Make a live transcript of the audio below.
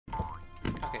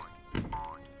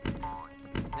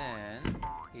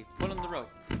rope.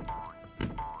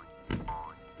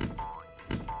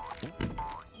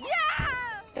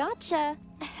 Yeah! Gotcha.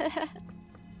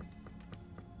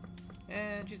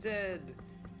 And she's dead.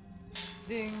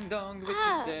 Ding dong, the witch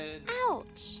is dead.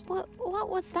 Ouch. What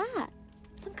was that?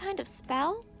 Some kind of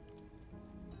spell?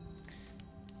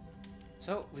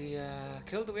 So, we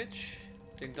killed the witch.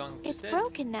 Ding dong, the witch is It's dead.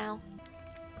 broken now.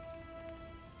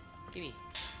 Gimme.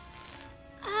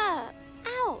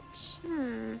 Ouch.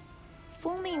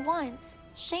 Fool me once,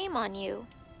 shame on you.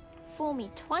 Fool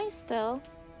me twice, though.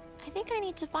 I think I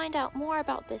need to find out more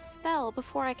about this spell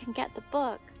before I can get the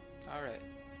book. Alright.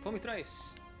 Fool me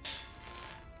thrice.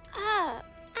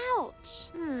 Ouch.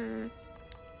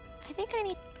 I think I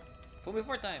need... Fool me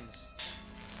 4 times.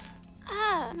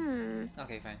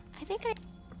 Okay, fine. I think I...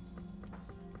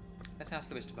 Let's ask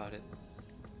the witch about it.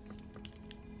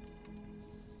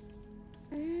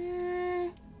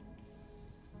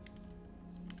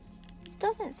 This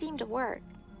doesn't seem to work.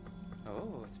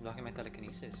 Oh, it's blocking my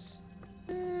telekinesis.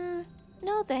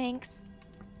 No thanks.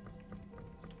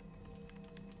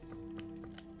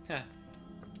 Huh.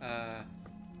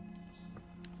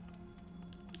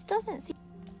 This doesn't seem...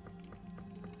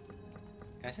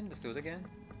 Can I send the stool again?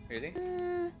 Really?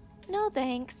 No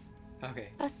thanks. Okay.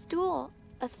 A stool.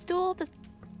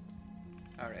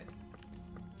 Alright.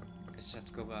 I just have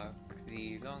to go back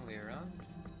the long way around.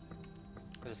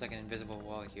 There's like an invisible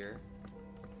wall here.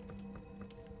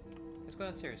 Let's go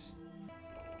downstairs.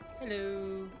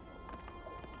 Hello!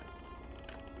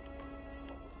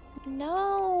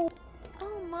 No.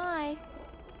 Oh my.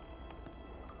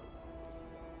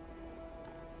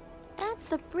 That's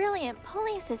the brilliant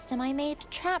pulley system I made to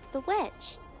trap the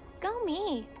witch. Go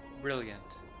me. Brilliant.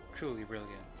 Truly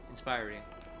brilliant. Inspiring.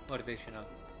 Motivational.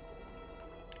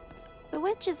 The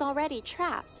witch is already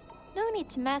trapped. No need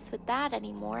to mess with that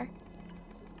anymore.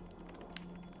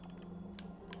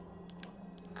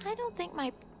 I don't think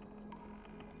my...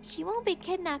 She won't be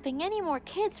kidnapping any more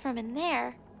kids from in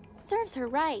there. Serves her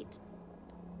right.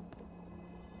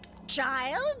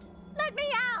 Child, let me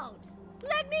out!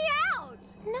 Let me out!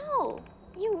 No!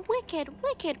 You wicked,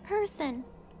 wicked person!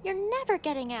 You're never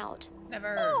getting out.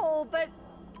 Never! Oh, but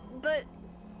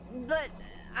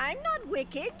I'm not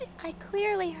wicked. I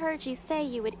clearly heard you say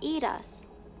you would eat us.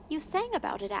 You sang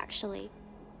about it, actually.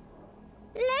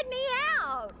 Let me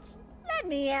out! Let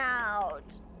me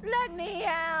out! Let me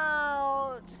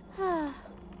out!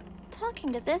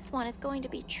 Talking to this one is going to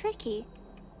be tricky.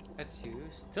 Let's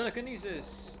use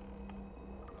telekinesis!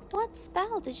 What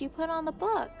spell did you put on the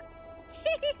book?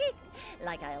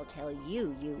 Like I'll tell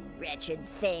you, you wretched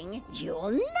thing.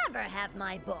 You'll never have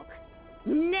my book.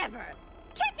 Never!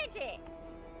 Kekeke!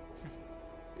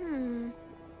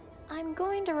 I'm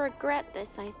going to regret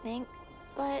this, I think.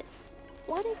 But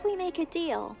what if we make a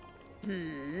deal?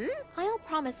 I'll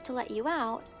promise to let you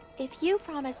out if you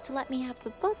promise to let me have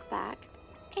the book back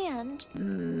and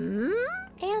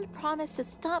promise to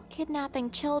stop kidnapping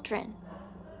children.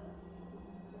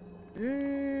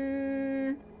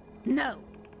 No.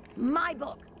 My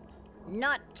book.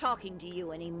 Not talking to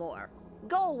you anymore.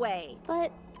 Go away.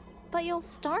 But you'll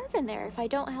starve in there if I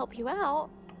don't help you out.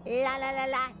 La la la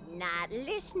la. Not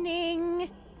listening.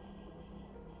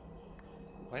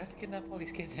 Why do I have to kidnap all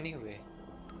these kids anyway?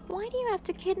 Why do you have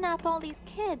to kidnap all these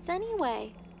kids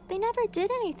anyway? They never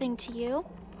did anything to you.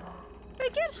 They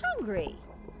get hungry.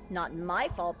 Not my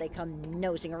fault they come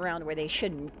nosing around where they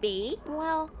shouldn't be.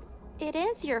 Well, it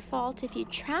is your fault if you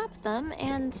trap them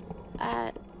and,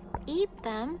 eat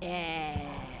them.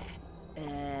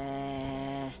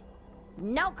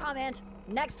 No comment.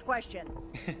 Next question.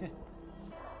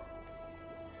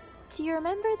 Do you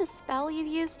remember the spell you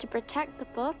used to protect the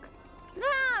book?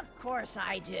 Of course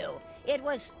I do. It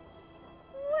was...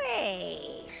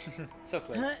 Wait. So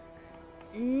close.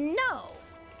 No.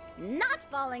 Not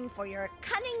falling for your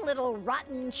cunning little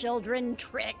rotten children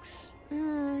tricks.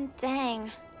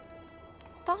 Dang.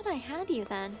 Thought I had you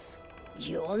then.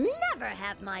 You'll never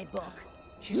have my book.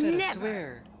 She said, never. I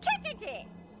swear. Kekeke!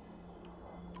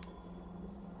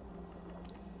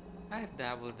 I've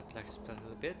dabbled in the protection spell a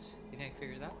little bit. You think I can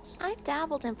figure that? I've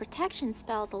dabbled in protection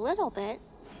spells a little bit.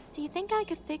 Do you think I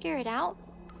could figure it out?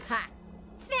 Ha!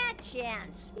 Fat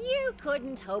chance! You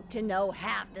couldn't hope to know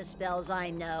half the spells I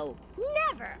know.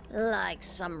 Never! Like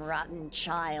some rotten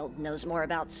child knows more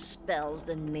about spells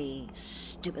than me.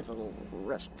 Stupid little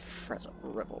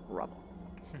ribble rubble.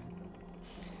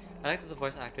 I like that the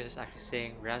voice actress is actually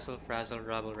saying razzle frazzle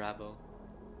rabble rabble.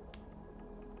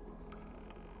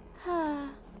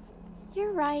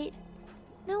 You're right.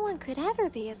 No one could ever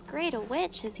be as great a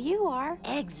witch as you are.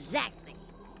 Exactly.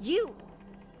 You...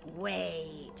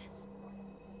 Wait.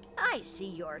 I see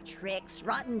your tricks,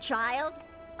 rotten child.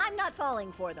 I'm not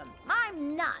falling for them.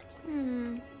 I'm not.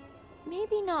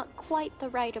 Maybe not quite the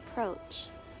right approach.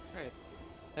 Right.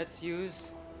 Let's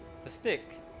use the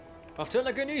stick of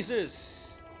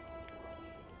telekinesis.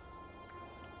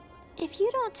 If you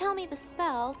don't tell me the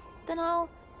spell, then I'll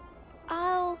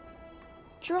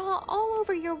draw all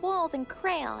over your walls in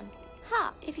crayon.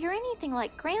 Ha! If you're anything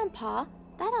like Grandpa,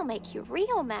 that'll make you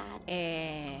real mad.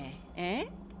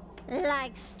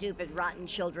 Like stupid rotten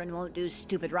children won't do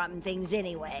stupid rotten things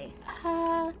anyway.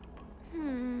 I'm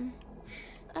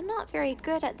not very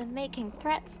good at the making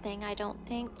threats thing, I don't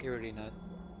think. You're really not.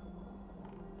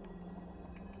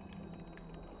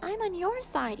 I'm on your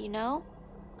side, you know.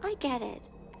 I get it.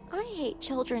 I hate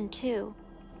children too.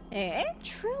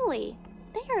 Truly,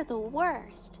 they are the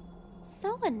worst.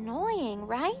 So annoying,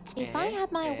 right? If I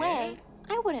had my way,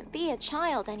 I wouldn't be a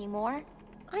child anymore.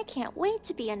 I can't wait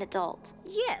to be an adult.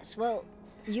 Yes, well,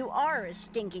 you are a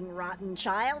stinking rotten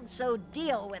child, so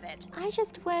deal with it.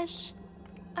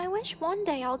 I wish one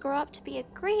day I'll grow up to be a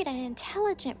great and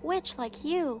intelligent witch like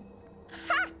you.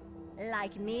 Ha!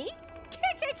 Like me?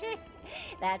 Kekeke.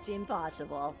 That's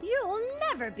impossible. You'll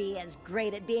never be as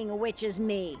great at being a witch as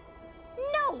me.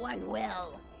 No one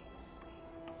will.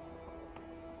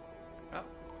 Oh.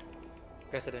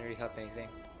 Guess that didn't really help anything.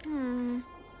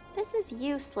 This is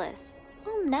useless.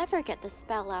 I'll never get the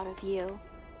spell out of you.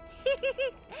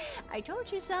 I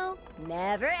told you so.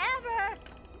 Never ever.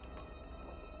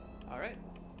 Alright.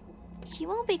 She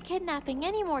won't be kidnapping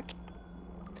any more.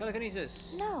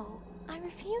 Telekinesis. No, I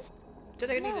refuse.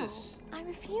 Telekinesis. No, I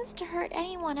refuse to hurt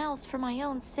anyone else for my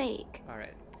own sake.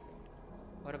 Alright.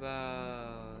 What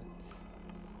about...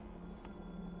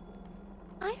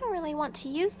 I don't really want to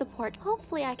use the port.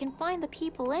 Hopefully I can find the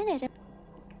people in it.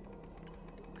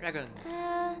 Dragon.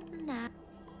 Nah.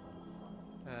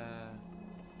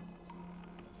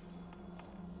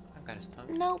 I'm kinda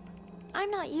stumped. Nope. I'm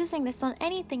not using this on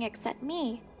anything except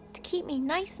me. To keep me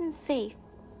nice and safe.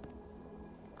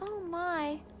 Oh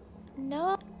my.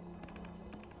 No.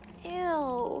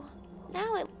 Ew.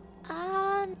 Now it...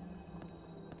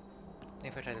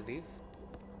 If I try to leave?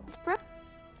 It's broke.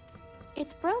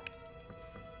 It's broke.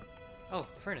 Oh,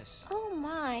 the furnace. Oh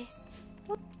my.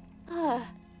 What? Ugh.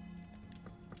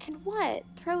 And what?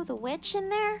 Throw the witch in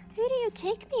there? Who do you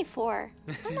take me for?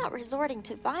 I'm not resorting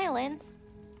to violence.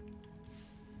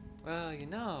 Well, you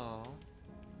know...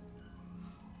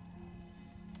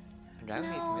 Dragon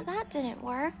meat No, from it. that didn't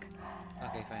work.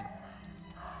 Okay, fine.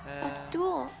 A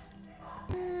stool.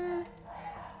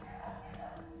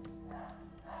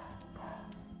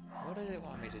 What do they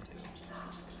want me to do?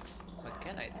 What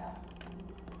can I do?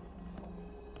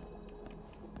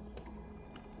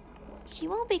 She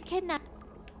won't be kidnapped.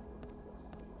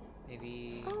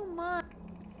 Maybe... Oh my.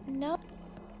 No.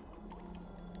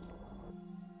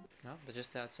 No, they're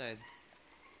just outside.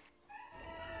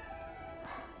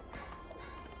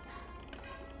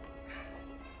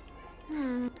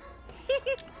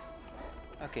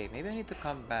 Okay, maybe I need to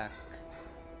come back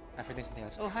after doing something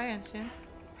else. Oh, hi, Ensign.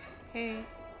 Hey.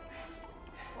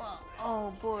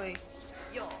 Oh, boy.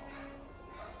 Yo.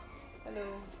 Hello.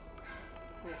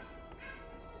 Oh.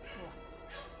 Oh.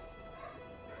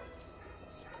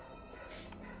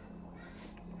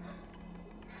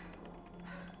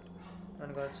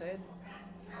 Wanna go outside?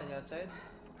 Send you outside?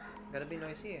 Gotta be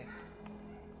noisy, eh?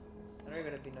 I know you're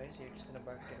gonna be noisy, you're just gonna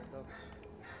bark at our dogs.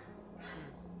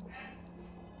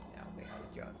 Yeah, okay,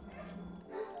 good job.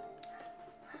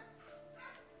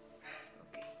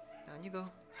 Okay, down you go.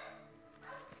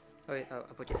 Oh wait, I'll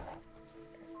put you down.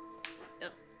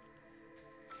 Yep.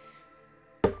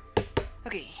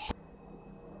 Okay.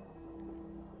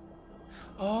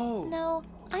 Oh! No,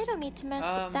 I don't need to mess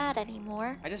with that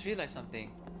anymore. I just realized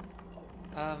something.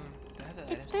 Do I have that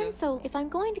It's item been still? so. If I'm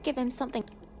going to give him something.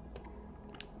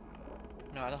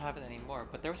 No, I don't have it anymore.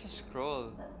 But there was a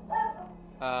scroll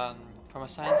from a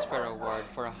science fair award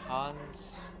for a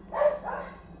Hans.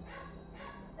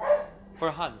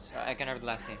 For Hans, I can't remember the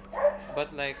last name.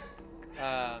 But like,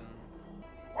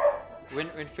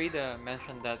 when Frida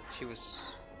mentioned that she was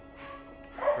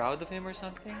proud of him or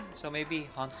something, so maybe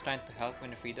Hans trying to help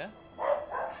Winifreda.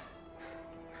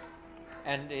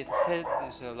 And it said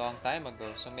this a long time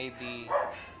ago, so maybe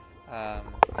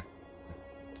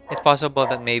it's possible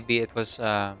that maybe it was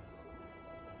what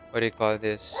do you call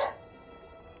this?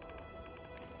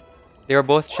 They were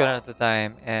both children at the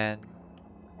time, and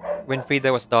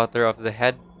Winfrieda was daughter of the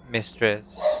head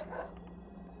mistress,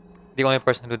 the only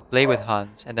person who would play with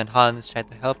Hans, and then Hans tried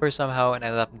to help her somehow and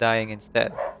ended up dying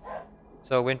instead.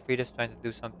 So Winfrieda's trying to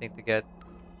do something to get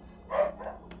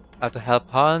to help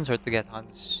Hans or to get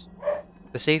Hans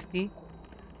the safety.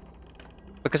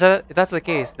 Because if that's the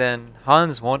case, then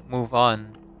Hans won't move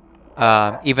on,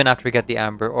 even after we get the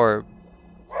Amber Orb,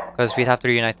 because we'd have to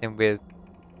reunite him with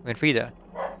Winfrieda.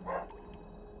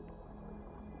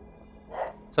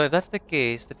 So if that's the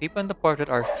case, the people in the portrait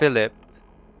are Philip,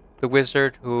 the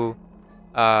wizard who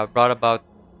brought about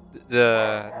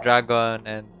the dragon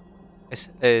and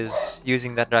is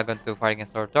using that dragon to fight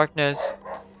against Lord of Darkness.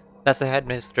 That's the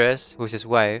headmistress, who's his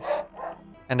wife,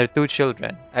 and their two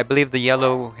children. I believe the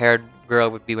yellow-haired girl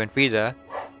would be Winfrieda,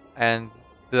 and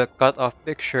the cut-off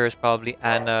picture is probably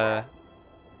Anna's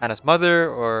mother,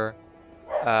 or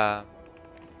um,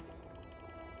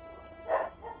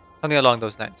 something along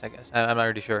those lines. I guess I'm not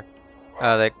really sure.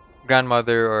 Like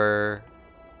grandmother or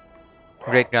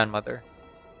great grandmother.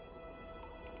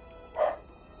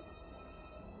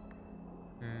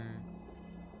 Hmm.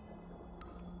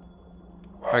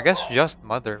 Or I guess just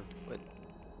mother would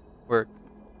work,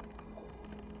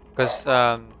 because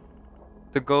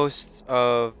the ghosts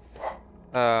of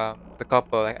the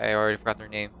couple, I already forgot their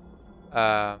name,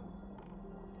 um,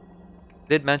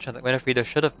 did mention that Winifreda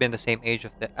should have been the same age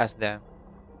as them,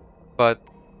 but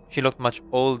she looked much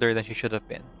older than she should have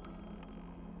been.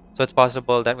 So it's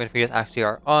possible that Winifreda is actually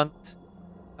our aunt,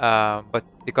 but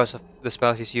because of the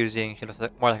spell she's using, she looks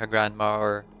more like a grandma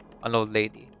or an old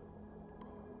lady.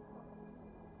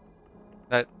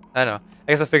 That I don't know.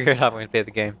 I guess I'll figure it out when we play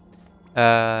the game.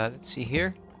 Let's see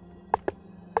here.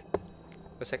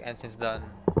 Looks like Ensign's done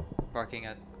barking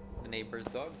at the neighbor's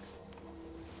dog.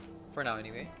 For now,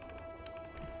 anyway.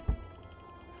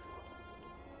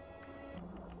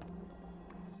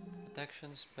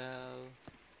 Protection spell.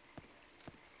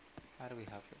 How do we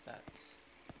help with that?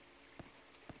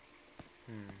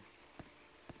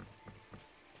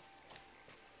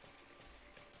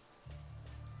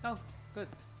 Oh, good.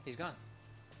 He's gone.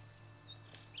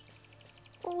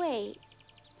 Wait,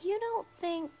 you don't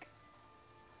think...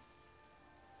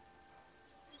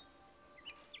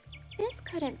 This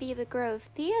couldn't be the grove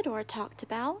Theodore talked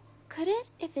about, could it?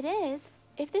 If it is,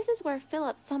 if this is where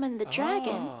Philip summoned the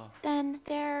dragon, then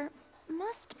there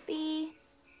must be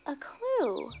a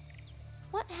clue.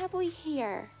 What have we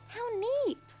here? How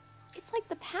neat! It's like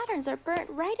the patterns are burnt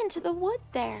right into the wood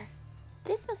there.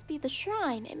 This must be the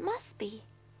shrine, it must be.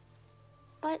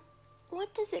 But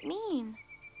what does it mean?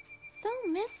 So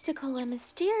mystical and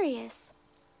mysterious.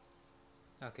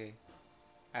 Okay.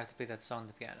 I have to play that song on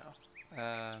the piano.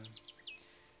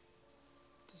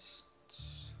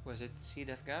 Was it C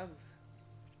Def Gab?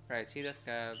 Right, C Def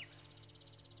Gab.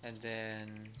 And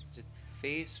then, is it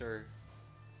face or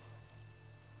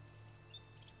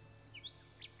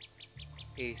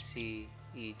A C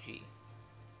E G?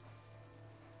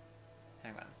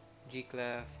 Hang on. G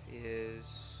clef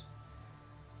is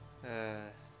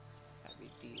that'd be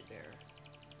D there.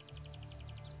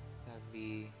 That'd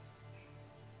be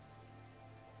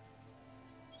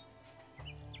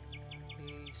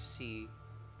A C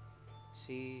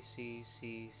C C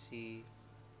C C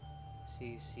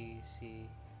C C C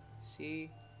C,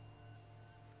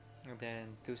 and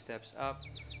then 2 steps up,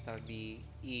 so that would be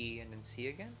E and then C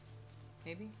again,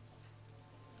 maybe?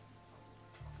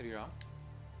 Could be wrong.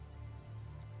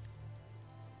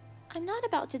 I'm not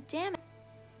about to damage.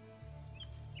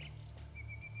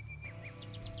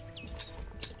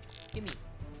 Gimme!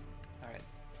 Alright.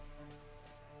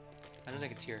 I don't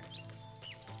think it's here.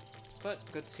 But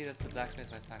good to see that the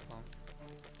blacksmith went back home.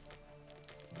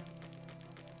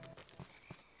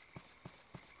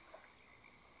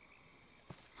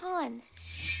 Hans.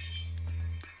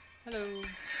 Hello!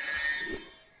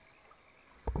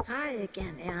 Hi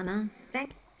again, Anna.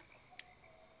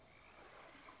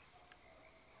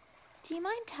 Do you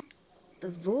mind telling... The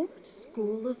Vogt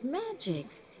School of Magic.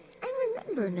 I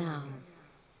remember now.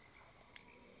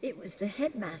 It was the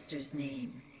headmaster's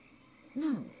name.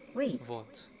 No, wait.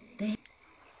 Vault.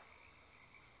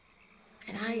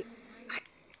 And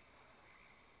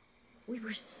we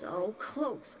were so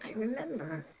close, I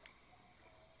remember.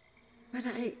 But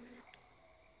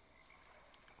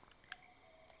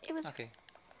It was... Okay.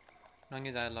 No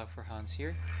new dialogue for Hans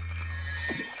here.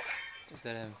 Just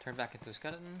let him turn back into a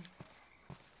skeleton.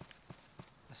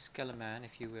 A skeleman,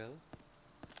 if you will.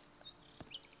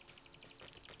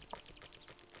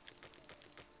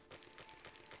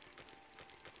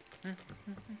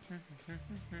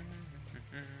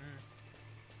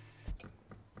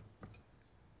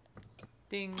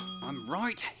 Ding! I'm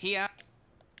right here.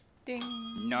 Ding!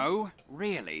 No,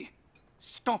 really.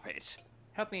 Stop it.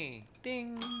 Help me!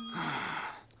 Ding!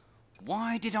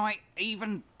 Why did I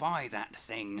even buy that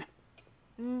thing?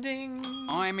 Ding!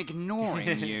 I'm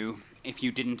ignoring you, if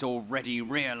you didn't already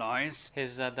realize.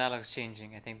 His dialogue's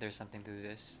changing. I think there's something to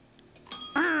this.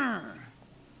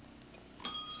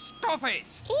 Stop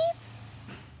it!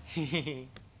 Eep!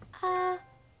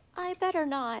 I better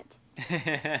not.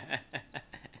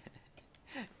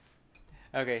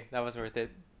 Okay, that was worth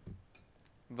it.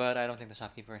 But I don't think the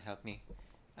shopkeeper can help me.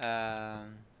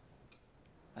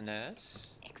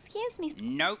 Unless... Excuse me,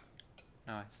 Nope.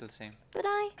 No, it's still the same. but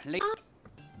I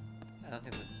don't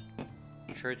think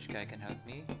the church guy can help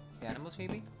me. The animals,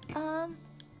 maybe?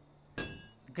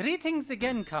 Greetings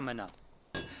again, Commoner.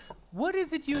 What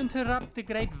is it you interrupt the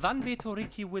great Van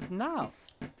Betoriki with now?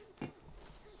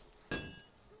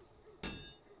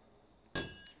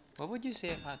 What would you say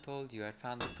if I told you I'd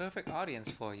found the perfect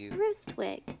audience for you?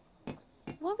 Roostwig.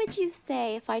 What would you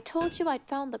say if I told you I'd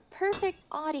found the perfect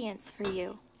audience for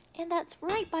you? And that's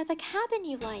right by the cabin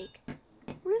you like.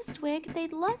 Roostwig,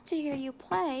 they'd love to hear you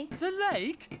play. The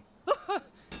lake?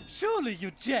 Surely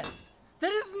you jest.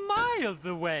 That is miles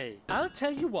away. I'll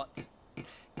tell you what.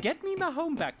 Get me my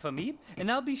home back for me, and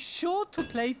I'll be sure to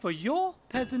play for your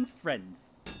peasant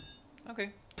friends. Okay.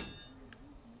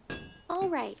 All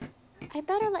right. I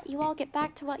better let you all get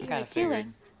back to what you were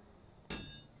doing.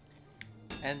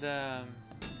 And,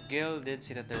 Gil did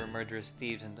say that there were murderous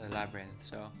thieves in the labyrinth,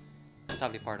 so that's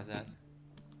probably part of that.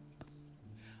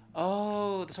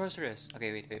 Oh, the sorceress.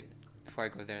 Okay, wait. Before I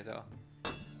go there, though,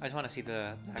 I just want to see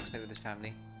the blacksmith with his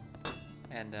family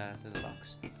and the little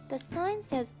box. The sign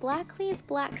says Blackley's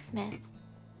Blacksmith.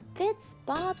 Fitz,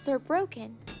 Bob's are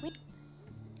broken.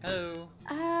 Hello.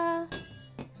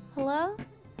 Hello?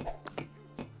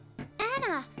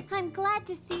 Anna, I'm glad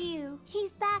to see you.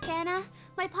 He's back, Anna.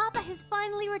 My papa has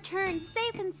finally returned,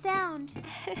 safe and sound.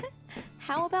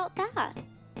 How about that?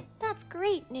 That's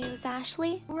great news,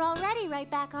 Ashley. We're already right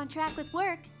back on track with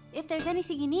work, if there's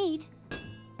anything you need.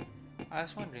 I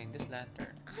was wondering, this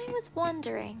lantern. I was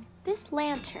wondering, this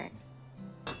lantern.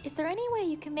 Is there any way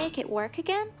you can make it work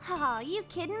again? Aw, you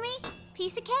kidding me?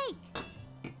 Piece of cake.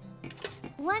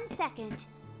 1 second.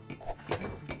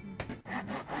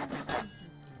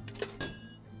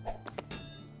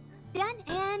 Done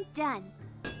and done.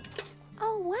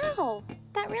 Oh, wow.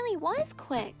 That really was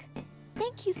quick.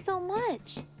 Thank you so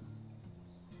much.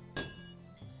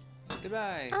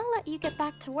 Goodbye. I'll let you get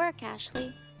back to work,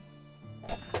 Ashley.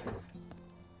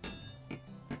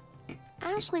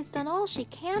 Ashley's done all she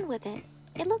can with it.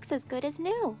 It looks as good as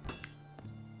new.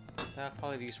 That'll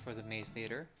probably be used for the maze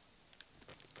later.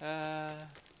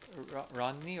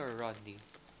 Rodney or Rodney?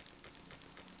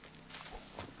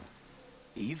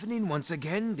 Evening once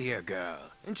again, dear girl.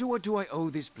 And to what do I owe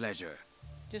this pleasure?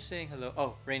 Just saying hello.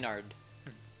 Oh, Reynard.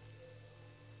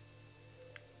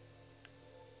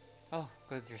 Oh,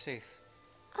 good, you're safe.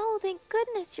 Oh, thank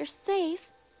goodness you're safe.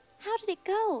 How did it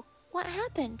go? What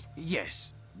happened?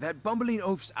 Yes, that bumbling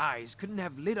oaf's eyes couldn't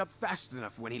have lit up fast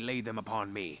enough when he laid them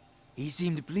upon me. He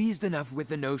seemed pleased enough with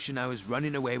the notion I was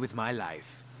running away with my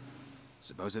life.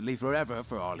 Supposedly forever,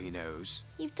 for all he knows.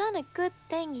 You've done a good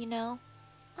thing, you know.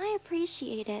 I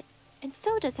appreciate it. And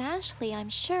so does Ashley, I'm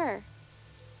sure.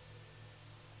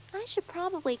 I should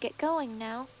probably get going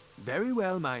now. Very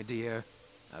well, my dear.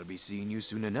 I'll be seeing you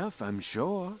soon enough, I'm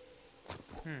sure.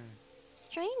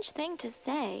 Strange thing to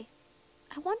say.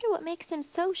 I wonder what makes him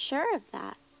so sure of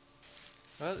that.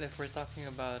 Well, if we're talking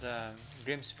about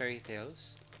Grimm's fairy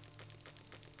tales,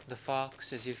 the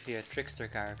fox is usually a trickster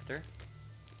character.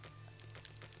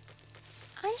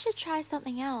 I should try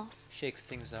something else. Shakes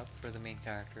things up for the main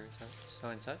character, so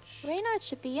and such. Reynard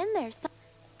should be in there.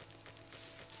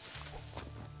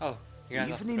 Oh, he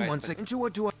ran off to the Evening right, once but again. To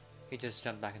what do I... he just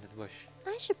jumped back into the bush.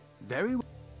 I should. Very well.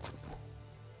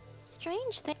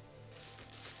 Strange thing.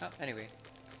 Oh, anyway,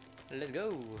 let's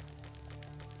go.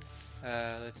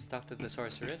 Let's talk to the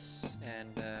sorceress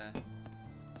and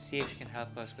see if she can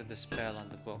help us with the spell on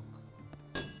the book.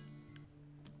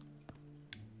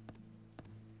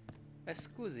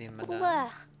 Scusi, madame.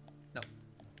 Blech. No.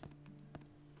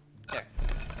 There.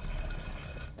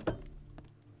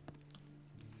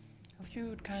 If you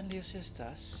would kindly assist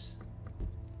us.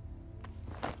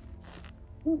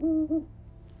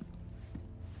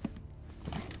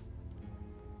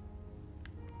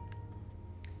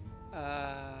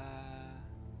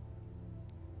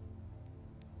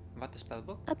 About the spell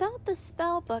book? About the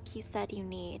spell book you said you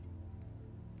need.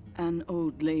 An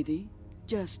old lady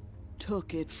just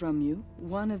took it from you.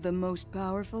 One of the most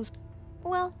powerful.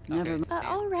 Well, Never it's the same.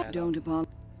 all right. Don't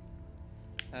apologize.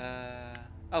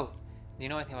 Oh, do you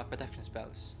know anything about protection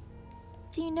spells?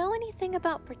 Do you know anything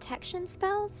about protection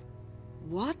spells?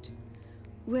 What?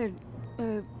 Well,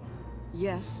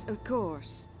 yes, of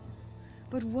course.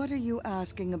 But what are you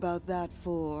asking about that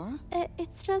for?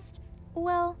 It's just,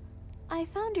 well, I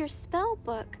found your spell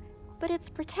book, but it's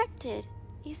protected,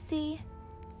 you see.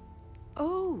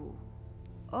 Oh.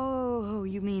 Oh,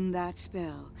 you mean that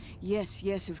spell? Yes,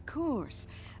 yes, of course.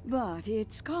 But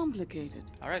it's complicated.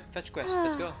 Alright, fetch quest,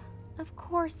 let's go. Of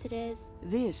course it is.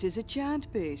 This is a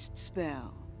chant-based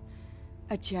spell.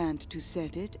 A chant to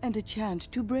set it and a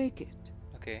chant to break it.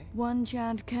 Okay. One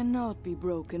chant cannot be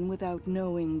broken without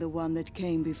knowing the one that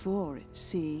came before it,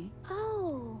 see?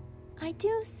 Oh, I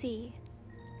do see.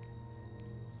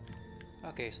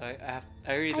 Okay, so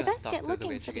I really I don't best talk get to the looking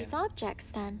witch for again. these objects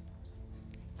then.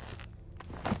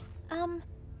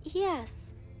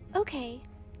 Yes. Okay.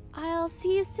 I'll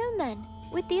see you soon then,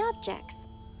 with the objects.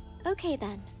 Okay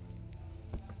then.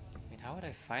 I mean, how would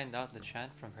I find out the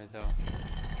chant from her though?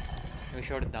 Maybe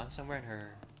she wrote it down somewhere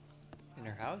in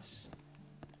her house?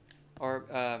 Or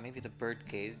maybe the bird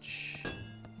cage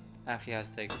actually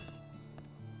has like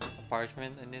a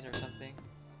parchment in it or something.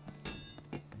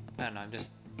 I don't know, I'm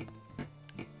just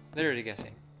literally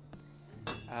guessing.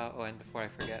 Oh, and before I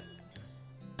forget.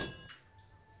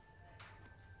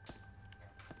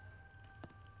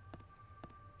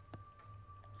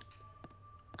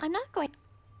 I'm not going.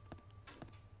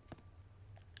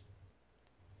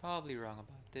 Probably wrong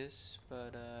about this,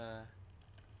 but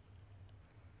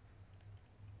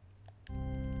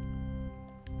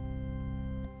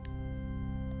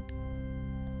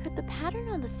Could the pattern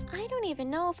on I don't even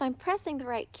know if I'm pressing the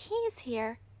right keys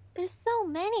here. There's so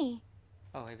many.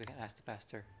 oh, maybe we can ask the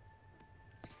pastor.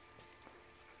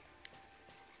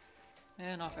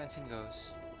 And off Ensign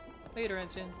goes. Later,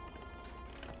 Ensign.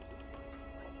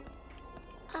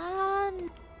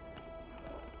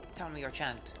 Tell me your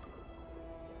chant.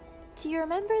 Do you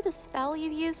remember the spell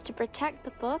you used to protect the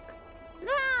book?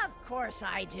 Of course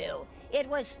I do. It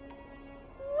was...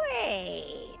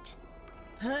 Wait.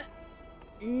 Huh?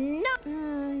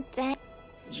 No. Dang.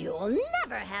 You'll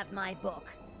never have my book.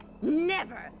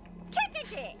 Never.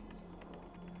 Kekeke!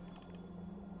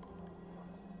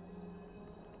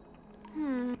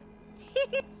 Hmm.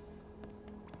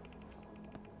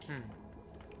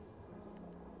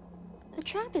 The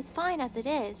trap is fine as it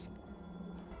is.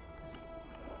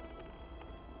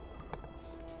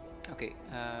 Okay,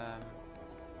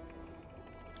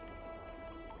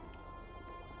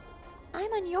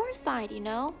 I'm on your side, you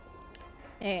know.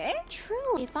 Eh?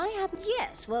 Truly, if I had...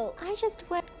 Yes, well... I just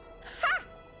went... Ha!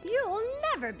 You'll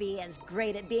never be as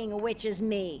great at being a witch as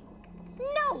me.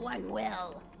 No one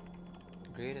will.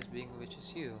 great as being a witch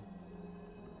as you.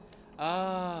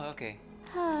 Oh, okay.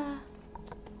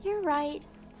 You're right.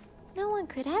 No one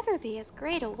could ever be as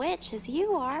great a witch as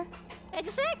you are.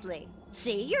 Exactly.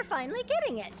 See, you're finally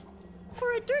getting it.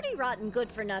 For a dirty, rotten,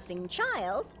 good-for-nothing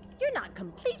child, you're not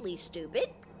completely stupid.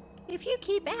 If you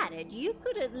keep at it, you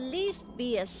could at least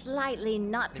be a slightly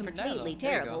not Different completely dialogue.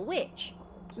 There you terrible go. witch.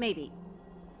 Maybe.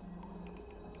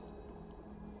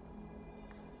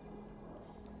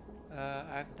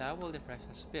 I've dabbled in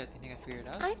precious bit. You think I figured it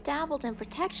out? I've dabbled in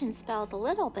protection spells a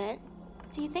little bit.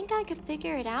 Do you think I could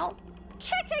figure it out?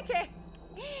 Kekeke!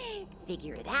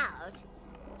 Figure it out?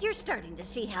 You're starting to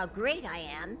see how great I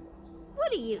am.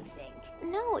 What do you think?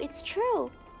 No, it's true.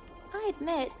 I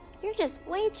admit, you're just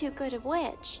way too good a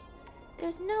witch.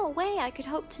 There's no way I could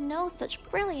hope to know such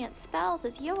brilliant spells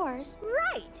as yours.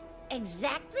 Right!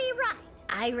 Exactly right!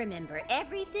 I remember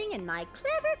everything in my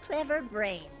clever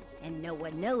brain. And no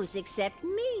one knows except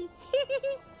me.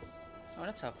 Oh,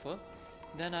 that's helpful.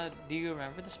 Then, do you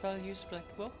remember the spell you used to protect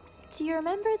the book? Do you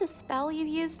remember the spell you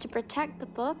used to protect the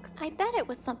book? I bet it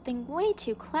was something way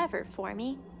too clever for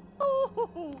me.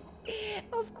 Oh,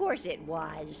 of course it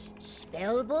was.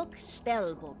 Spellbook,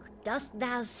 spellbook, dost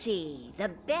thou see? The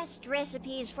best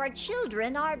recipes for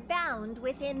children are bound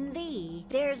within thee.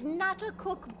 There's not a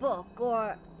cookbook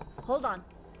or... Hold on.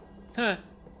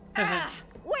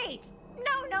 Wait!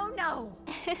 No!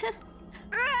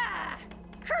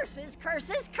 Curses,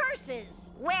 curses,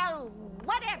 curses! Well,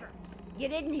 whatever. You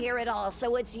didn't hear it all,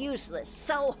 so it's useless.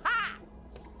 So, ha!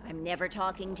 I'm never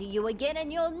talking to you again,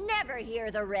 and you'll never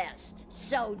hear the rest.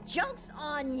 So, joke's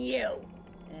on you.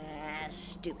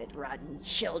 Stupid, rotten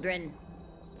children.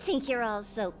 Think you're all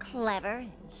so clever?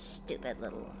 Stupid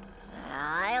little...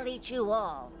 I'll eat you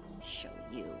all. Show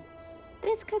you.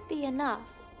 This could be enough.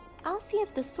 I'll see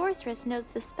if the sorceress knows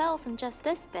the spell from just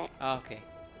this bit. Okay,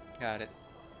 got it.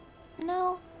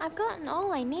 No, I've gotten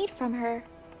all I need from her.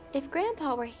 If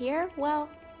Grandpa were here, well,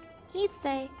 he'd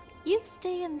say, "You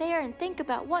stay in there and think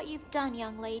about what you've done,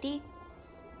 young lady."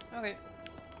 Okay,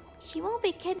 She won't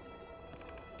be kidding.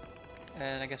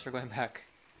 and I guess we're going back.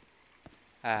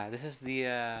 This is the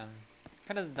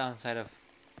kind of the downside of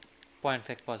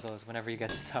point-and-click puzzles whenever you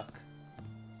get stuck.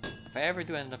 If I ever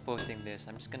do end up posting this,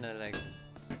 I'm just gonna like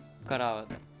cut out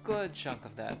a good chunk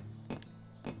of that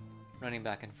running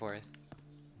back and forth.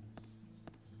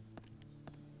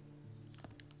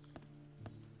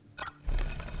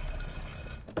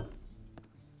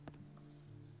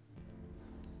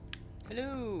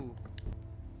 Hello.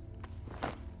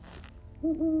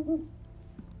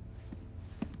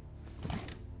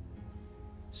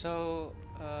 So,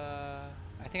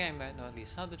 I think I might know at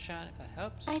least some of the chant if that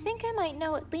helps. I think I might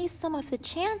know at least some of the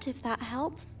chant if that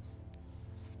helps.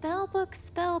 Spellbook,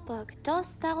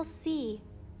 dost thou see?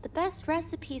 The best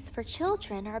recipes for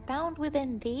children are bound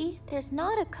within thee. There's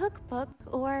not a cookbook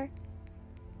or...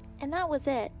 And that was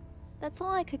it. That's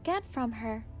all I could get from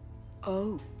her.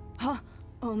 Oh, ha!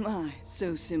 Oh my,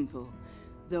 so simple.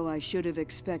 Though I should have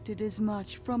expected as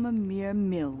much from a mere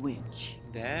mill witch.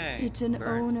 Dang. It's an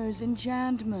burn. owner's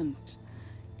enchantment,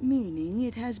 meaning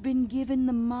it has been given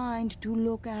the mind to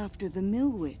look after the mill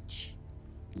witch.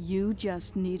 You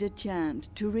just need a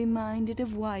chant to remind it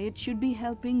of why it should be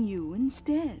helping you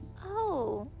instead.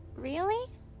 Oh, really?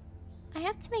 I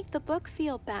have to make the book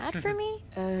feel bad for me?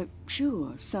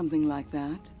 Sure, something like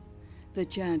that. The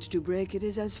chant to break it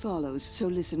is as follows, so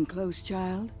listen close,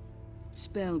 child.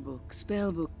 Spellbook,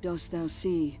 dost thou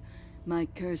see? My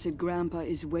cursed grandpa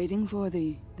is waiting for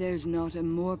thee. There's not a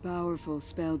more powerful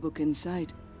spellbook in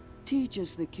sight. Teach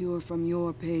us the cure from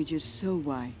your pages so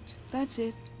white. That's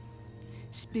it.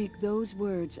 Speak those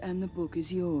words and the book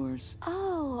is yours.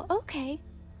 Oh, okay.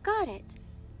 Got it.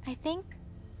 I think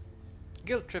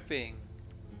Guilt tripping.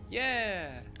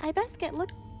 Yeah. I best get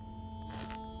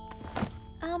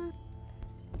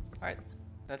Alright,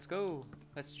 let's go.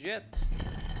 Let's jet.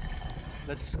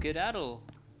 Let's skedaddle.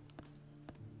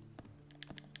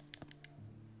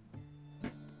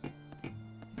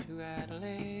 To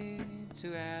Adelaide,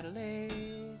 to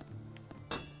Adelaide.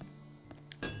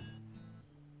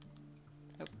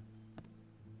 Nope.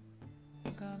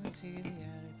 Come and see the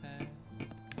Adelaide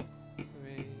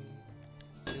parade.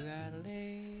 To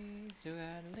Adelaide, to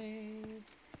Adelaide.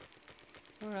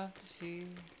 We're off to see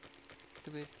the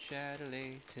witch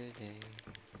Adelaide today.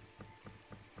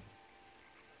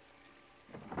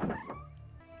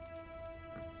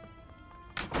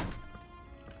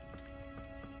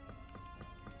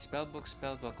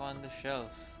 Spellbook on the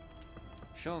shelf.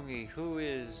 Show me who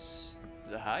is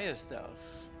the highest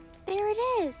elf. There it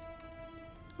is.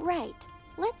 Right.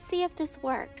 Let's see if this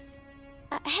works.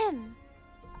 Ahem.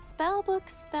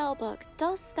 Spellbook,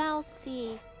 dost thou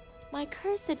see? My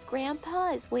cursed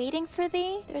grandpa is waiting for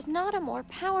thee. There's not a more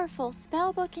powerful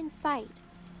spellbook in sight.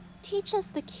 Teach us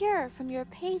the cure from your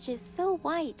pages so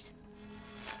white.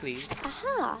 Please.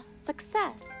 Aha!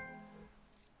 Success.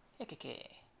 Kekeke.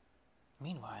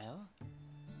 Meanwhile.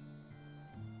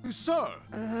 Sir!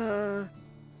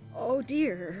 Oh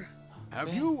dear.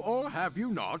 Have you or have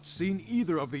you not seen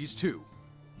either of these two?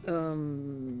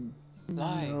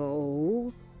 Lie.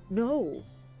 No.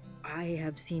 I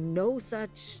have seen no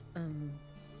such,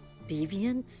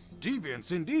 deviants.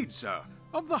 Deviants indeed, sir.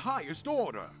 Of the highest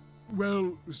order.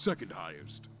 Well, second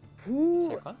highest.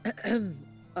 Who, Second?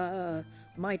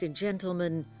 might a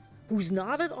gentleman who's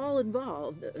not at all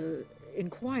involved,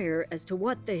 inquire as to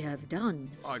what they have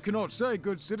done? I cannot say,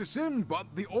 good citizen, but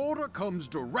the order comes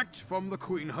direct from the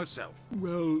Queen herself.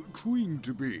 Well, Queen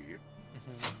to be.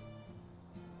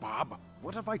 Bob,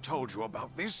 what have I told you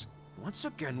about this? Once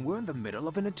again, we're in the middle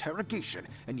of an interrogation,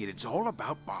 and yet it's all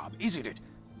about Bob, isn't it?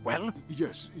 Well?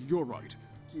 Yes, you're right.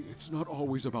 It's not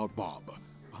always about Bob.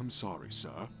 I'm sorry,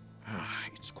 sir.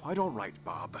 It's quite all right,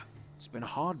 Bob. It's been a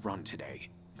hard run today.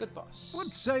 Good boss.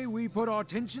 What say we put our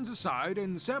tensions aside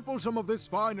and sample some of this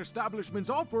fine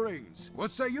establishment's offerings? What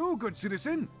say you, good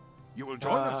citizen? You will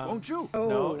join us, won't you?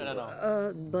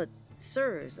 No. But,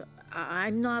 sirs,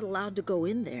 I'm not allowed to go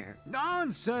in there.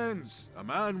 Nonsense! A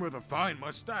man with a fine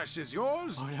mustache is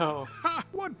yours? Oh no. Ha!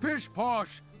 What pish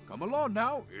posh! Come along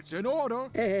now, it's in order.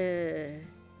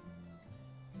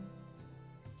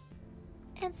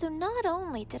 And so not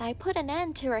only did I put an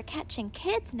end to her catching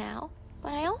kids now,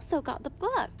 but I also got the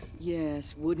book.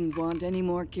 Yes, wouldn't want any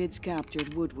more kids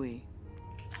captured, would we?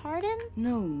 Pardon?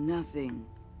 No, nothing.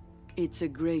 It's a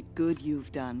great good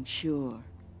you've done, sure.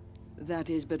 That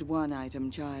is but one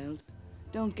item, child.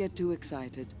 Don't get too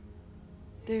excited.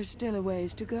 There's still a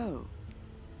ways to go.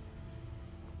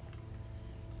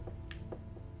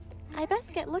 I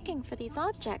best get looking for these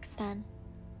objects then.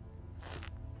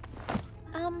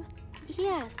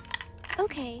 Yes.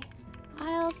 Okay.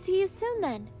 I'll see you soon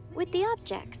then, with the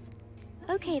objects.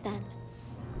 Okay then.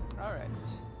 Alright.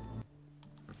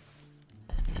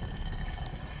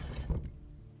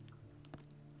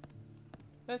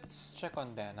 Let's check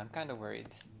on Dan. I'm kind of worried.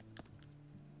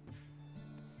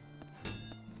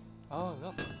 Oh,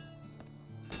 look.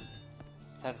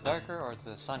 Is that darker or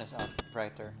the sun is up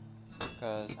brighter?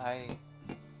 Because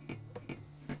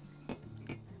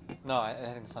No, I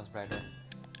think the sun's brighter.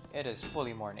 It is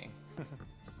fully morning.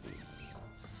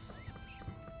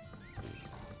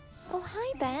 Oh,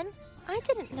 hi, Ben. I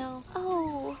didn't know.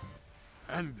 Oh.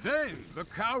 And then the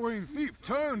cowering thief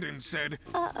turned and said,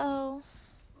 Uh-oh.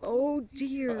 Oh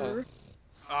dear.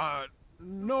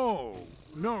 No.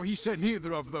 No, he said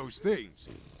neither of those things.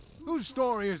 Whose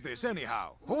story is this,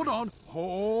 anyhow? Hold on.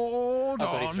 Hold Oh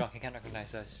god, he's on. drunk. He can't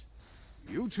recognize us.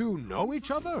 You two know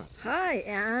each other? Hi,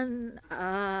 Anne.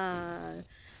 An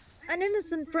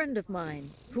innocent friend of mine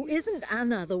who isn't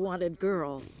Anna the wanted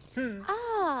girl.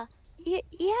 Ah,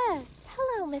 yes.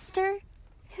 Hello, mister.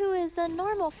 Who is a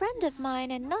normal friend of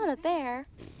mine and not a bear.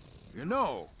 You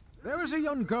know, there is a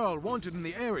young girl wanted in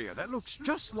the area that looks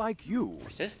just like you. Your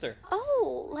sister.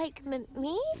 Oh, like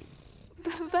me?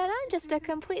 But I'm just a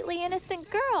completely innocent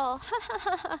girl.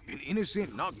 An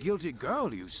innocent, not guilty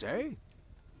girl, you say?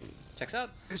 Checks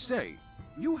out. Say,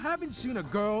 you haven't seen a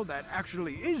girl that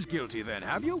actually is guilty then,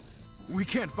 have you? We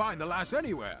can't find the lass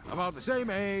anywhere. About the same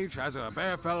age, has a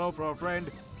bear fellow for a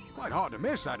friend. Quite hard to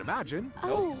miss, I'd imagine.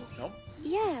 Oh, Nope.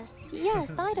 yes,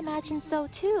 I'd imagine so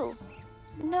too.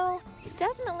 No,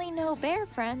 definitely no bear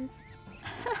friends.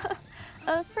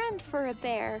 A friend for a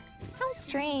bear. How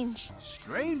strange.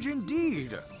 Strange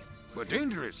indeed. But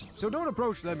dangerous, so don't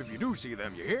approach them if you do see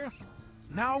them, you hear?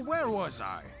 Now, where was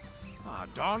I? Ah,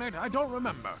 darn it, I don't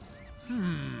remember.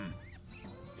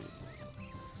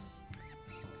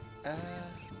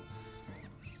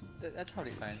 That's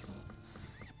hardly fine.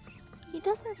 He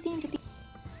doesn't seem to be.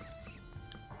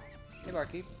 Hey,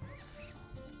 barkeep.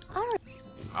 Alright.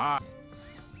 Ah,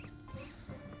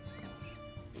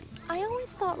 I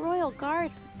always thought royal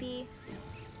guards would be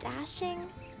dashing,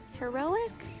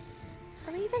 heroic,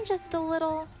 or even just a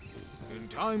little. in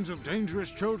times of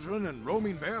dangerous children and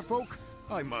roaming bear folk,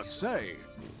 I must say,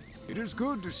 it is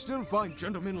good to still find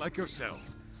gentlemen like yourself.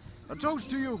 A toast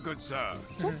to you, good sir.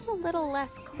 Just a little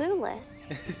less clueless.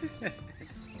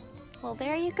 Well,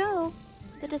 there you go.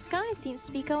 The disguise seems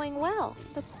to be going well.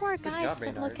 The poor guy job,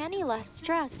 doesn't Reynard. look any less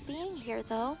stressed being here,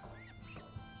 though.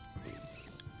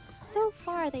 So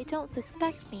far, they don't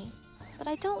suspect me, but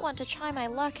I don't want to try my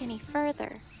luck any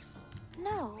further.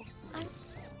 No.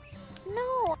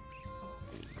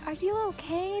 Are you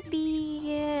okay,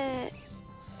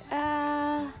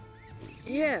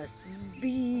 Yes,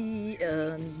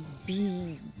 Bjorn?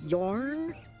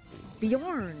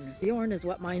 Bjorn. Bjorn is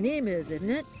what my name is, isn't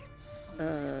it?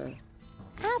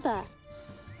 Abba.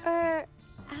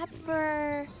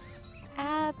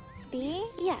 Abby?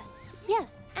 Yes,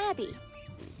 Abby.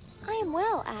 I am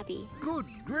well, Abby. Good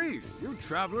grief, you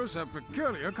travelers have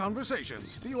peculiar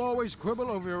conversations. Do you always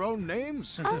quibble over your own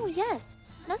names? Oh, yes.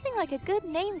 Nothing like a good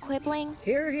name quibbling.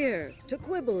 Here, here, to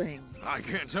quibbling. I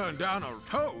can't turn down a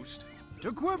toast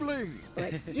to quibbling.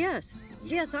 But yes,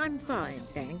 I'm fine,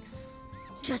 thanks.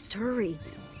 Just hurry.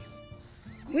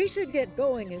 We should get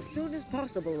going as soon as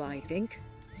possible, I think.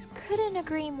 Couldn't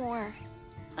agree more.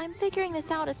 I'm figuring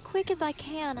this out as quick as I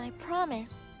can, I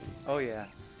promise. Oh yeah.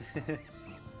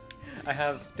 I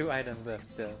have 2 items left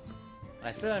still. I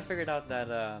still haven't figured out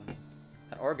that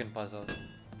organ puzzle.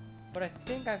 But I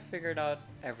think I figured out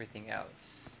everything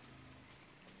else.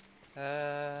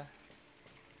 Yeah,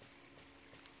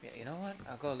 you know what?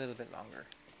 I'll go a little bit longer.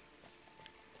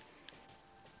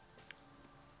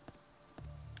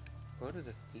 Go to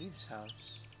the thieves'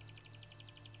 house.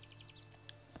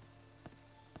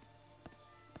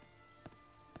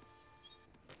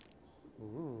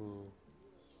 Ooh.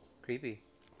 Creepy.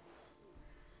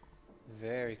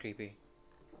 Very creepy.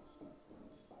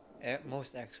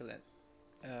 Most excellent.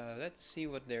 Let's see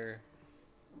what they're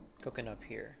cooking up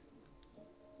here.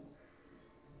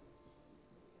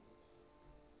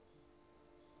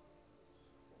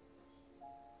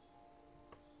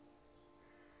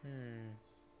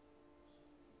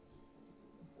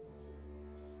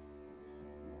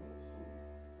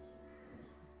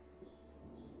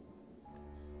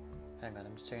 Hang on,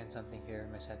 I'm just checking something here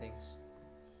in my settings.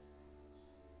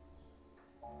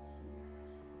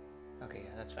 Okay,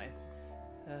 yeah, that's fine.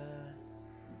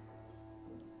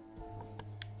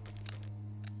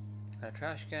 A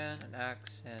trash can, an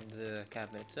axe, and the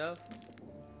cabinet itself,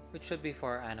 which should be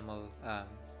for our animal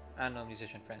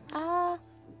musician friends.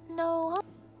 No.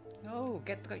 No,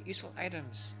 get the useful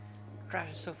items.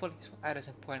 Trash is so full of useful items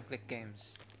and point-and-click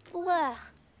games. Blech.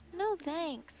 No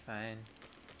thanks. Fine.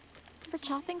 For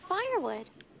chopping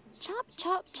firewood. Chop,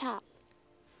 chop, chop.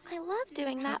 I love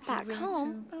doing that back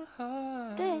home.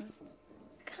 This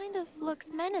kind of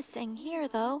looks menacing here,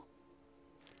 though.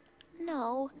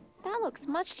 No, that looks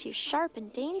much too sharp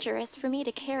and dangerous for me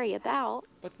to carry about.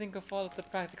 But think of all of the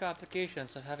practical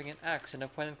applications of having an axe in a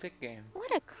point-and-click game.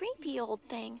 What a creepy old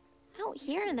thing. Out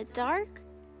here in the dark?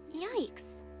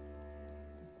 Yikes.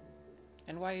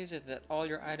 And why is it that all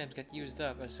your items get used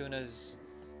up as soon as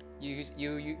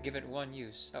you give it one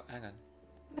use? Oh, hang on.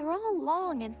 They're all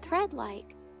long and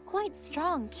thread-like. Quite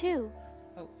strong, too.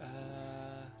 Oh,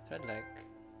 thread-like.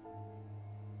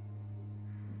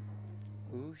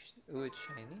 Ooh, ooh, it's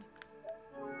shiny.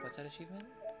 What's that achievement?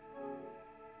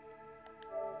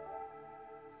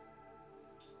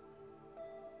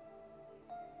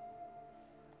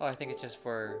 Oh, I think it's just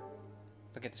for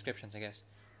look at descriptions, I guess.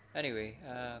 Anyway,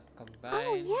 combine.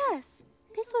 Oh, yes!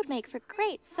 This would make for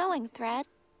great sewing thread.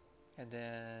 And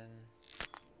then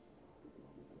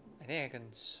I think I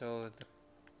can sew the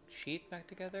sheet back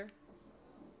together.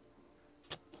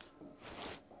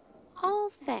 All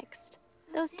fixed.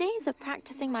 Those days of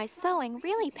practicing my sewing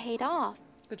really paid off.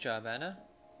 Good job, Anna.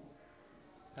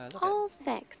 Look All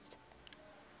fixed.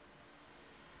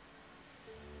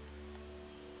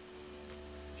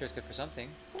 Sure it's good for something.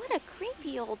 What a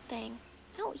creepy old thing.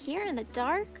 Out here in the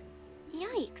dark?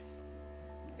 Yikes.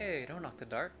 Hey, don't knock the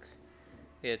dark.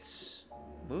 It's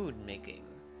mood making.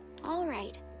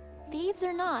 Alright. Thieves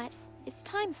or not, it's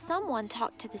time someone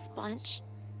talked to this bunch.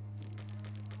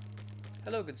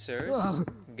 Hello, good sirs.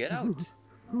 Get out.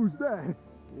 Who's that?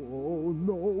 Oh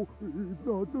no, it's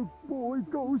not the boy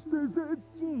ghost, is it?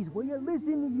 Jeez, will you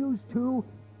listen to you two?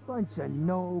 Bunch of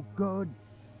no good.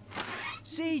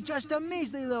 See, just a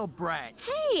measly little brat.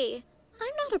 Hey!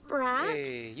 I'm not a brat.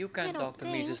 Hey, you can't don't talk to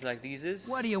me think. just like these is.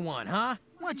 What do you want, huh?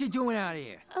 What you doing out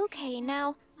here? Okay,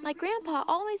 now, my grandpa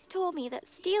always told me that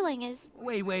stealing is...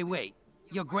 Wait.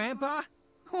 Your grandpa?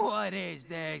 What is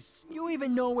this? You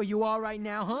even know where you are right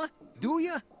now, huh? Do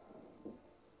you?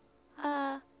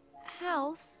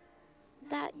 House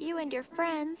that you and your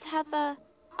friends have,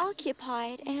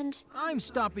 occupied, and... I'm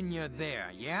stopping you there,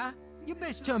 yeah? You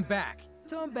best turn back.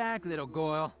 Turn back, little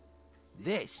girl.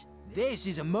 This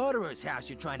is a murderer's house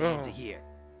you're trying to enter here.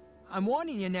 I'm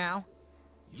warning you now.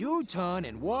 You turn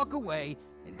and walk away,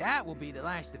 and that will be the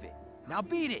last of it. Now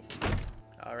beat it.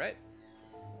 Alright,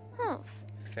 Humph.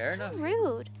 fair enough.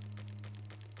 Rude.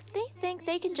 They think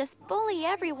they can just bully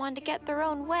everyone to get their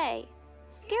own way.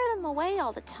 Scare them away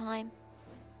all the time.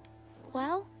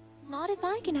 Well, not if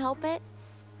I can help it.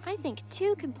 I think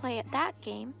two can play at that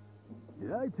game.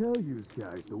 Did I tell you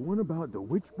guys the one about the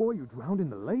witch boy who drowned in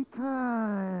the lake?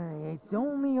 It's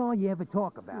only all you ever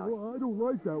talk about. Well, I don't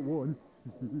like that one.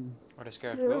 Or the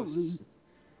scare of ghosts.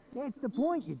 That's the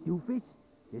point, you doofus.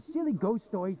 They're silly ghost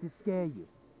stories to scare you.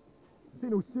 This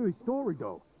ain't no silly story,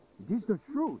 though. It is the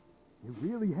truth. It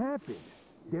really happened.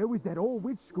 There was that old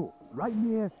witch school, right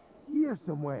near here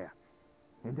somewhere.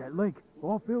 And that lake,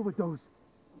 all filled with those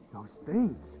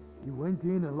things. He went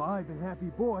in alive and happy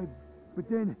boy, but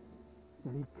then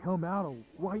he come out a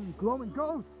white and glowing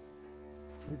ghost.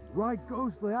 His bright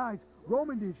ghostly eyes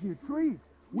roaming these here trees,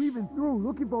 weaving through,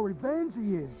 looking for revenge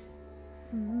he is.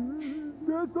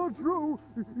 That's not true.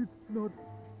 It's not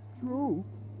true,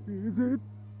 is it?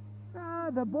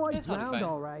 The boy It's hardly drowned fine.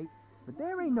 all right, but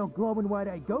there ain't no glowing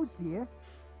white-eyed ghost here.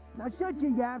 Now shut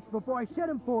your yaps before I shut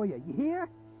him for you, you hear?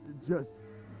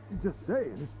 Just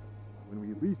saying. When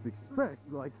we least expect,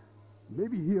 like,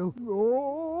 maybe he'll...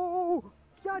 Oh!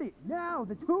 Shut it, now,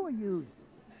 the two of yous!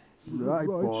 Right,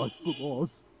 boss.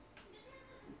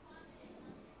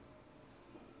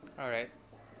 Alright.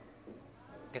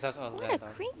 Guess that's all What that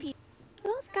a creepy...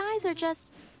 Those guys are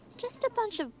just a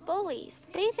bunch of bullies.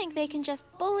 They think they can just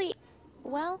bully...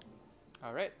 Well...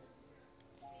 Alright.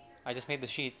 I just made the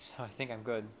sheets, so I think I'm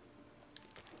good.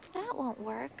 That won't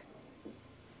work.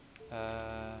 Hang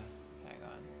on.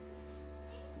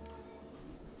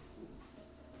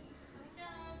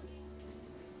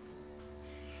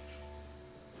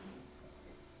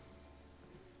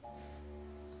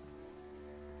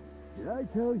 Did I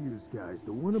tell you guys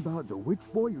the one about the witch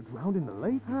boy who drowned in the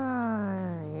lake?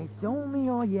 It's only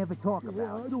all you ever talk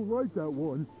about. I don't like that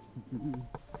one.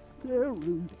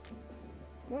 Scary.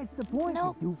 That's the point,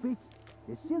 Nope. you doofus.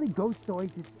 They're silly ghost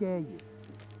stories to scare you.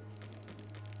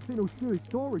 This ain't no silly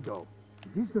story, though.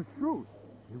 It is the truth.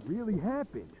 It really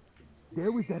happened.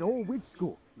 There was that old witch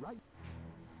school, right?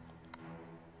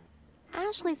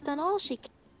 Ashley's done all she can.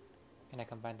 Can I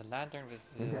combine the lantern with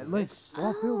And that lake, this?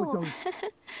 all filled with Oh,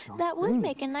 those that would things.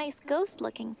 make a nice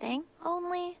ghost-looking thing.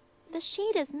 Only, the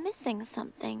sheet is missing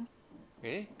something.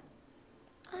 Really?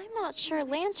 I'm not sure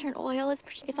lantern oil is...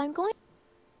 If I'm going...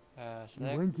 He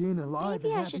Select. went in alive Maybe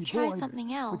and I happy should try boy, something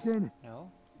but else. then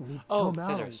No? he'd Oh, come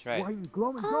out scissors, a right. white and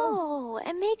glowing ghost. Oh,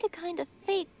 and make a kind of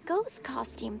fake ghost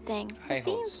costume thing. High The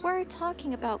thieves hopes. were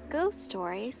talking about ghost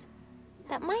stories.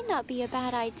 That might not be a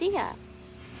bad idea.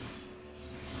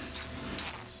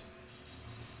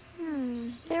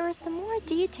 There were some more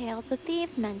details the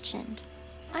thieves mentioned.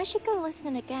 I should go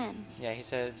listen again. Yeah, he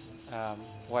said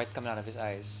white coming out of his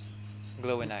eyes.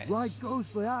 Glowing eyes. Bright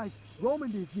ghostly eyes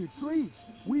roaming these here trees,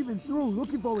 weaving through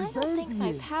looking for I don't think my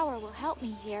adventures. power will help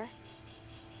me here.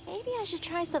 Maybe I should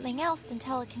try something else than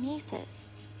telekinesis.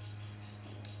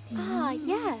 Ah,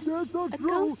 yes! That's not A true.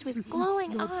 ghost with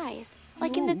glowing eyes,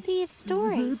 like in the thief's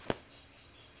story.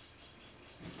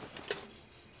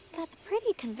 That's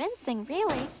pretty convincing,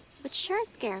 really. Would sure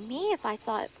scare me if I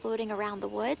saw it floating around the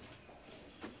woods.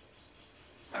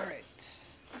 Alright.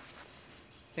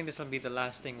 I think this will be the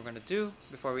last thing we're gonna do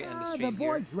before we end the The stream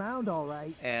boy here. drowned all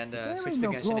right. And There switch ain't to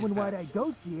no Genshin glowing Impact white-eyed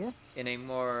ghost here. in a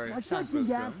more Now check soundproof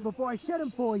your gas room. before I shut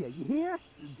him for you. You hear?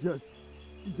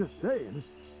 Just saying.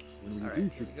 When we Alright,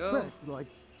 least here we go. expect, like,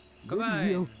 Come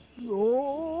maybe on. he'll-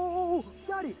 Oh,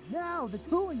 shut it now, the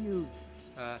two of you.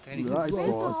 Technically, Right.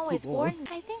 Grandpa boss, always boss. warned me.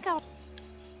 I think I'll...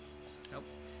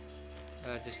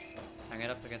 just hang it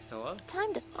up against the wall.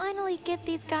 Time to finally give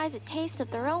these guys a taste of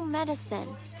their own medicine.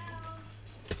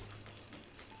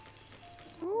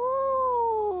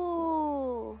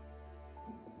 Ooh!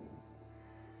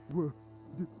 Well,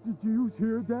 did you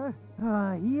hear that?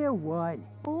 Hear what?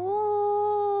 Ooh!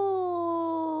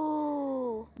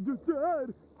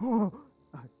 Dad! Oh,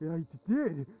 I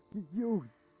did.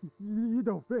 You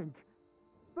don't think?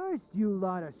 First you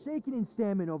lot are shaking and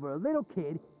stammering over a little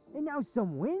kid, and now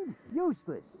some wind?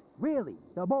 Useless. Really,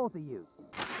 the both of you.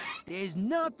 There's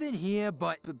nothing here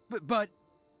but...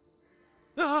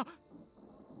 Ah!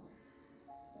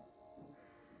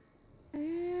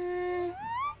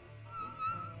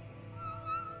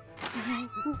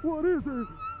 What is it?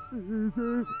 Is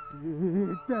it?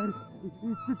 It's that...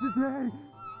 It's that...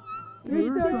 It's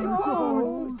that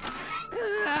ghost!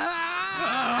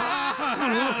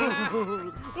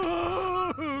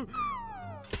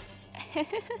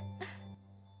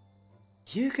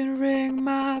 You can ring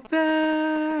my bell,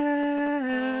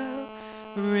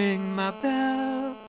 ring my bell.